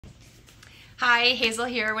Hi, Hazel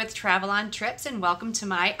here with Travel on Trips, and welcome to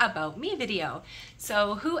my About Me video.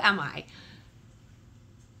 So who am I?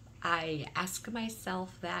 I ask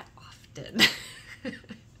myself that often.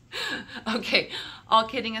 Okay, all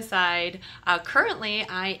kidding aside, currently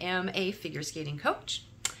I am a figure skating coach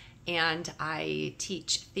and I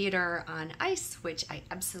teach theater on ice, which I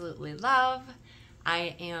absolutely love.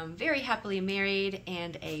 I am very happily married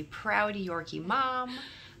and a proud Yorkie mom.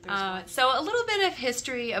 So a little bit of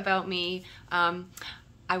history about me.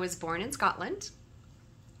 I was born in Scotland.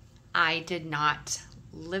 I did not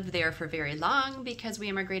live there for very long because we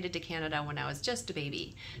immigrated to Canada when I was just a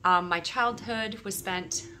baby. My childhood was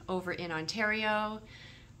spent over in Ontario.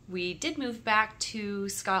 We did move back to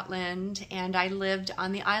Scotland and I lived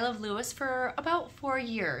on the Isle of Lewis for about 4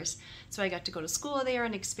 years. So I got to go to school there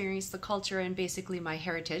and experience the culture and basically my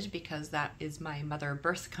heritage because that is my mother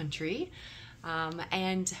birth country.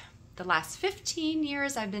 And the last 15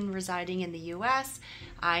 years I've been residing in the US.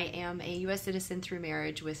 I am a US citizen through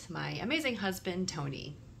marriage with my amazing husband,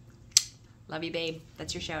 Tony. Love you, babe.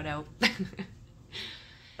 That's your shout out.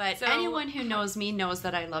 But anyone who knows me knows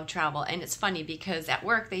that I love travel. And it's funny because at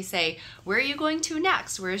work they say, where are you going to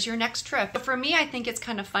next? Where's your next trip? But for me, I think it's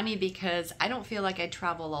kind of funny because I don't feel like I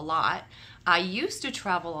travel a lot. I used to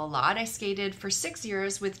travel a lot. I skated for 6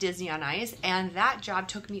 years with Disney on Ice, and that job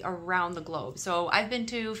took me around the globe. So I've been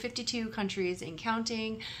to 52 countries and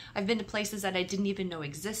counting. I've been to places that I didn't even know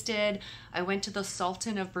existed. I went to the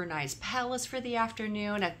Sultan of Brunei's palace for the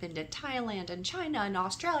afternoon. I've been to Thailand and China and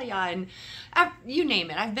Australia and you name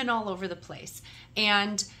it. I've been all over the place.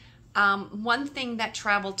 And one thing that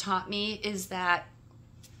travel taught me is that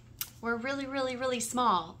we're really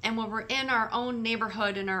small, and when we're in our own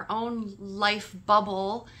neighborhood, in our own life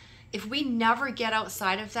bubble, if we never get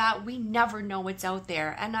outside of that, we never know what's out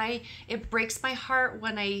there. And it breaks my heart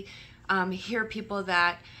when I hear people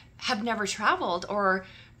that have never traveled or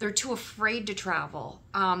they're too afraid to travel.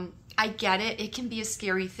 I get it. It can be a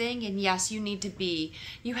scary thing, and yes, you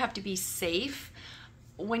have to be safe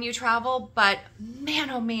when you travel, but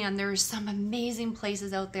man, oh man, there's some amazing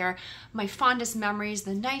places out there. My fondest memories,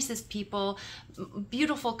 the nicest people,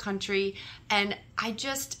 beautiful country, and I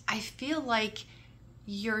feel like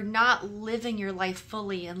you're not living your life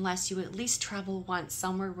fully unless you at least travel once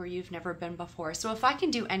somewhere where you've never been before. So if I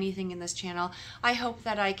can do anything in this channel, I hope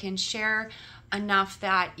that I can share enough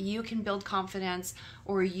that you can build confidence,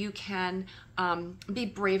 or you can be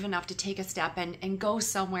brave enough to take a step and go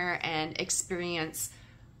somewhere and experience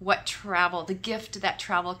the gift that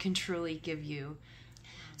travel can truly give you.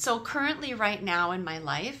 So currently right now in my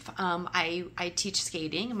life, I teach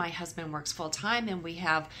skating. My husband works full-time and we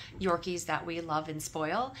have Yorkies that we love and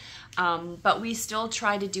spoil. But we still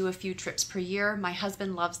try to do a few trips per year. My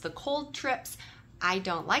husband loves the cold trips. I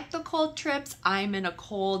don't like the cold trips. I'm in a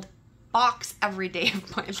cold box every day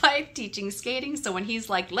of my life teaching skating. So when he's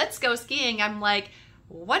like, let's go skiing, I'm like,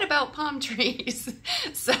 what about palm trees?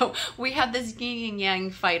 So we have this yin and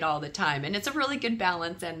yang fight all the time, and it's a really good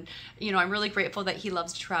balance. And I'm really grateful that he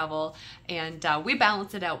loves to travel, and we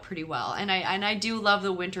balance it out pretty well. And I do love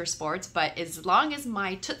the winter sports, but as long as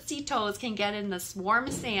my tootsie toes can get in this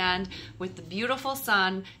warm sand with the beautiful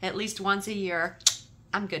sun at least once a year,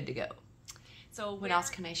 I'm good to go. So what else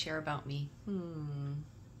can I share about me?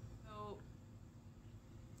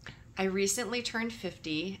 I recently turned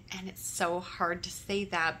 50, and it's so hard to say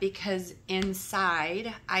that because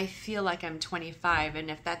inside I feel like I'm 25. And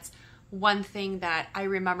if that's one thing that I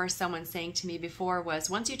remember someone saying to me before was,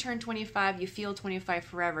 once you turn 25, you feel 25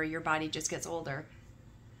 forever. Your body just gets older.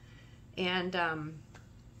 And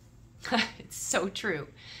it's so true.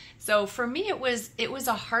 So for me, it was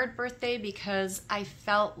a hard birthday because I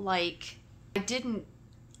felt like I didn't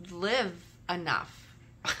live enough.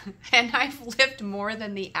 And I've lived more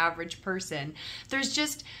than the average person.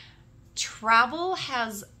 Travel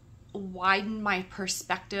has widened my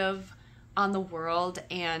perspective on the world,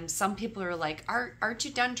 and some people are like, aren't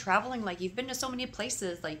you done traveling? Like, you've been to so many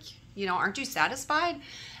places, like, aren't you satisfied?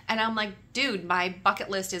 And I'm like, dude, my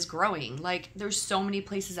bucket list is growing. Like, there's so many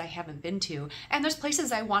places I haven't been to, and there's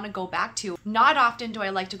places I want to go back to. Not often do I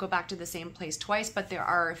like to go back to the same place twice, but there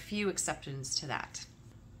are a few exceptions to that.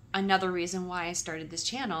 Another reason why I started this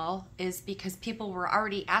channel is because people were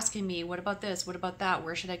already asking me, what about this? What about that?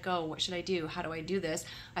 Where should I go? What should I do? How do I do this?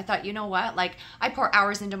 I thought, you know what? Like, I pour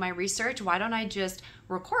hours into my research. Why don't I just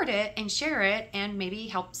record it and share it and maybe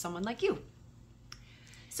help someone like you?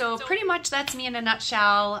 So pretty much that's me in a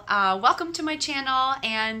nutshell. Welcome to my channel,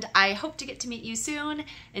 and I hope to get to meet you soon.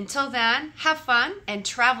 Until then, have fun and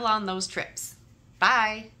travel on those trips.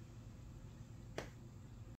 Bye.